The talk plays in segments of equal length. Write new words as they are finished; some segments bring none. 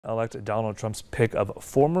President-elect Donald Trump's pick of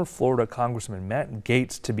former Florida Congressman Matt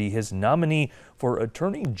Gaetz to be his nominee for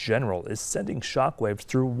Attorney General is sending shockwaves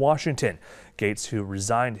through Washington. Gaetz, who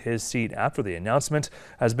resigned his seat after the announcement,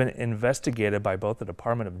 has been investigated by both the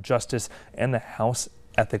Department of Justice and the House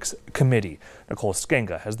Ethics Committee. Nicole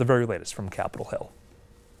Skenga has the very latest from Capitol Hill.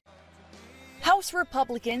 House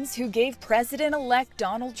Republicans who gave President-elect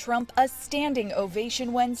Donald Trump a standing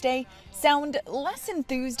ovation Wednesday sound less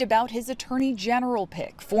enthused about his Attorney General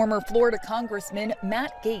pick, former Florida Congressman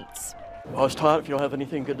Matt Gaetz. I was taught if you don't have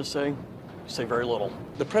anything good to say very little.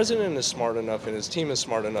 The president is smart enough and his team is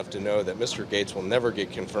smart enough to know that Mr. Gaetz will never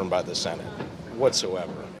get confirmed by the Senate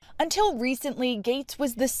whatsoever. Until recently, Gaetz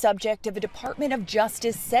was the subject of a Department of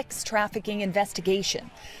Justice sex trafficking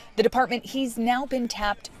investigation, the department he's now been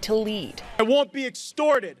tapped to lead. I won't be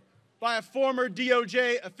extorted by a former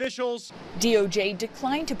DOJ officials. DOJ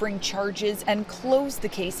declined to bring charges and close the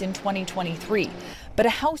case in 2023, but a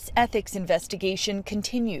House ethics investigation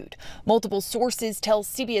continued. Multiple sources tell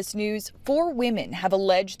CBS News 4 women have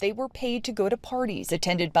alleged they were paid to go to parties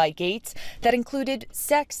attended by Gaetz that included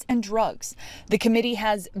sex and drugs. The committee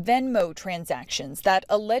has Venmo transactions that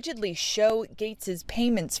allegedly show Gaetz's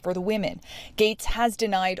payments for the women. Gaetz has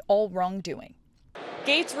denied all wrongdoing.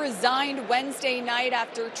 Gaetz resigned Wednesday night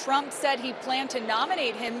after Trump said he planned to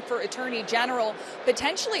nominate him for Attorney General,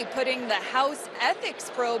 potentially putting the House ethics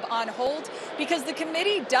probe on hold because the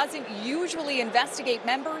committee doesn't usually investigate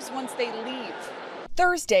members once they leave.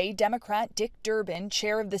 Thursday, Democrat Dick Durbin,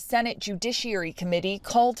 chair of the Senate Judiciary Committee,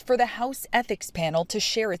 called for the House Ethics Panel to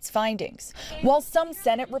share its findings, while some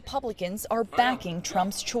Senate Republicans are backing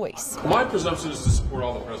Trump's choice. My presumption is to support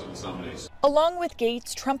all the president's nominees. Along with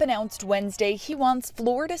Gaetz, Trump announced Wednesday he wants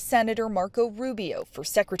Florida Senator Marco Rubio for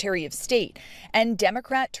Secretary of State and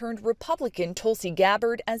Democrat-turned-Republican Tulsi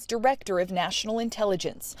Gabbard as Director of National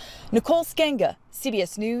Intelligence. Nicole Skenga,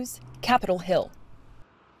 CBS News, Capitol Hill.